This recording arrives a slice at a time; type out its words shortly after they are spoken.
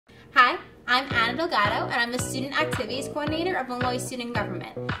Hi, I'm Anna Delgado, and I'm the Student Activities Coordinator of Molloy Student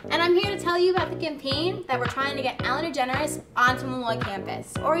Government. And I'm here to tell you about the campaign that we're trying to get Ellen DeGeneres onto Molloy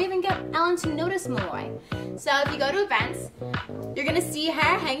campus, or even get Ellen to notice Molloy. So if you go to events, you're going to see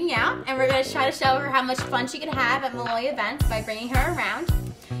her hanging out, and we're going to try to show her how much fun she can have at Molloy events by bringing her around.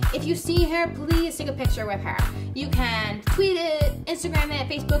 If you see her, please take a picture with her. You can tweet it, Instagram it,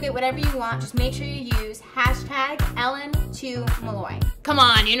 Facebook it, whatever you want. Just make sure you use hashtag #Ellen2Molloy. Come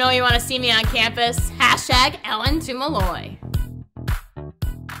on, you know you want to see me on campus. Hashtag Ellen to Molloy.